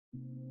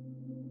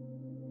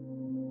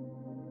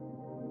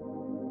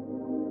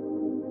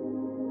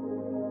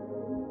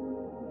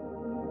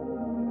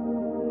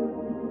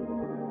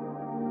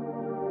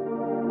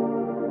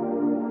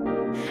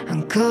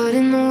Caught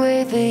in the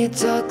way that you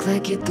talk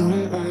like you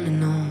don't wanna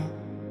know.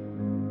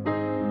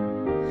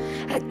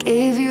 I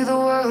gave you the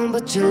world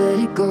but you let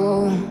it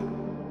go.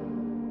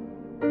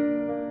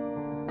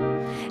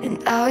 And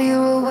now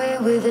you're away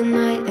with the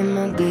night and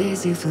my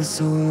days, they feel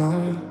so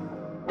long.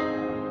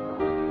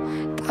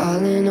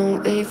 Darling,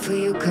 I'll wait for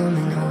you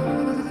coming home.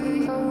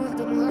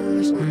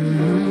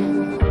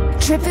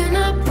 Tripping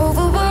up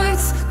over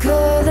words,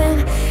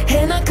 calling,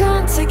 and I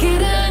can't take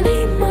it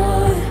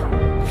anymore.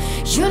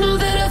 You know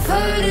that I've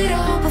heard it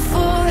all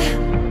before,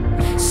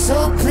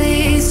 so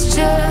please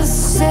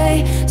just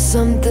say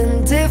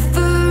something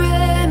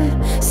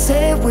different.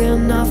 Say we're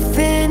not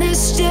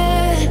finished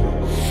yet.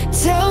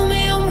 Tell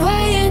me I'm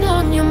weighing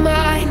on your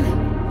mind.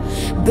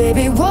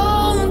 Baby,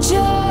 won't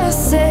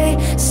just say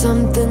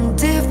something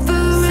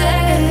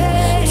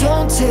different.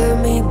 Don't tear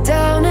me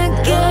down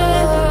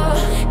again,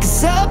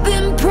 'cause I've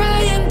been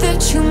praying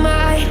that you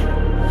might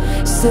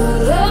still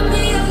love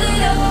me a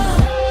little.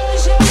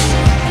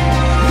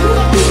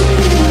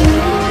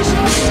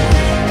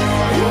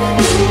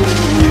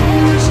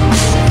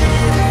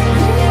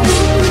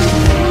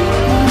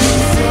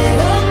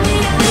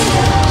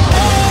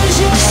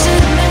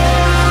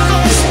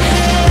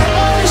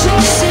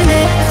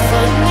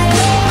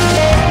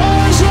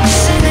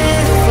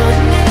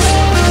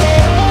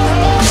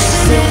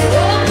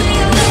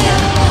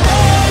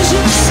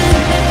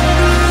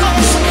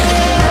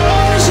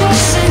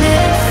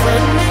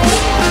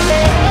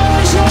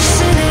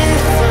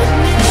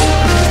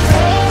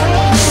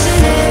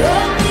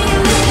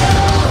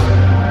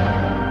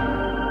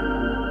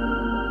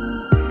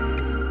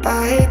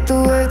 I hate the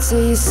words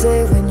that you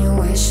say when you're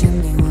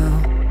wishing me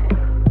well.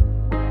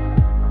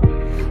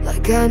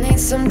 Like I need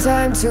some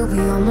time to be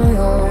on my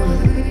own.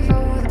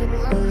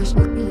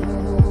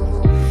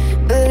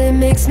 But it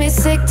makes me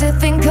sick to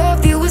think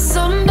of you with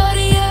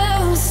somebody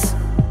else.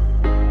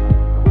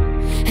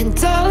 And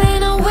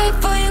darling, I'll wait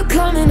for you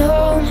coming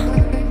home.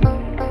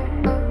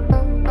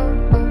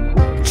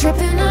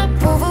 Tripping up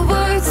over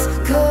words,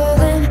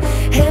 calling,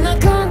 and I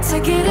can't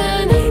take it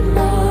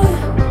anymore.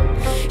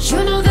 You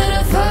know that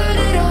I've heard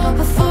it all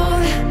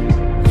before,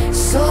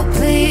 so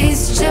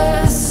please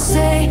just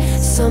say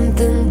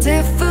something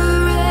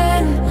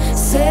different.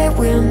 Say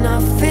we're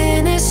not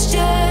finished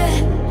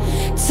yet.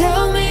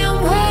 Tell me I'm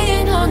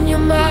weighing on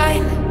your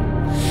mind.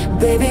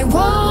 Baby,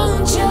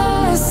 won't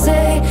just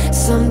say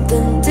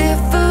something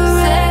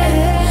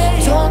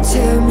different. Don't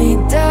tear me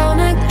down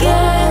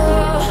again,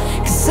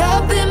 'cause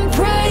I've been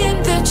praying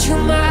that you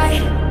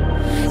might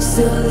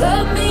still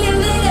love me a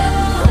little.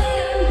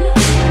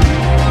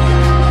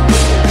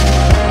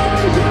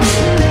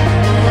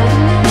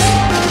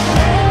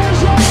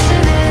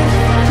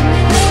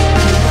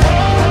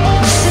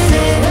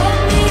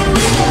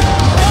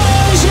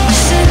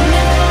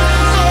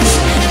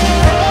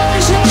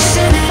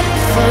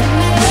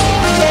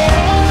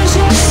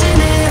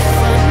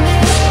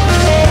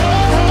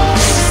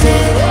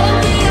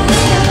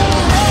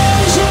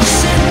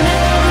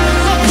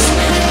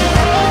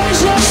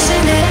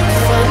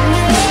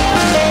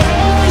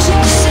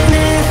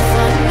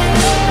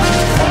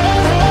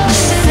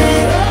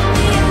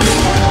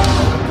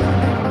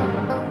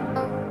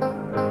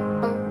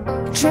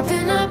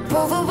 Tripping up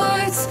over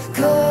words,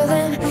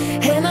 calling,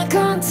 and I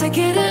can't take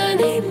it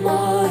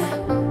anymore.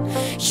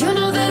 You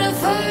know that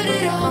I've heard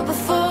it all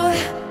before,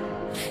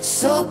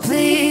 so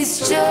please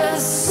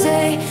just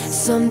say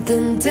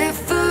something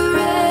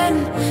different.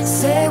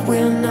 Say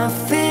we're not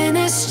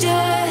finished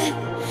yet.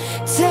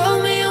 Tell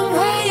me I'm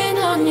weighing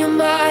on your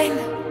mind.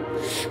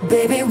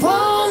 Baby,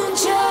 won't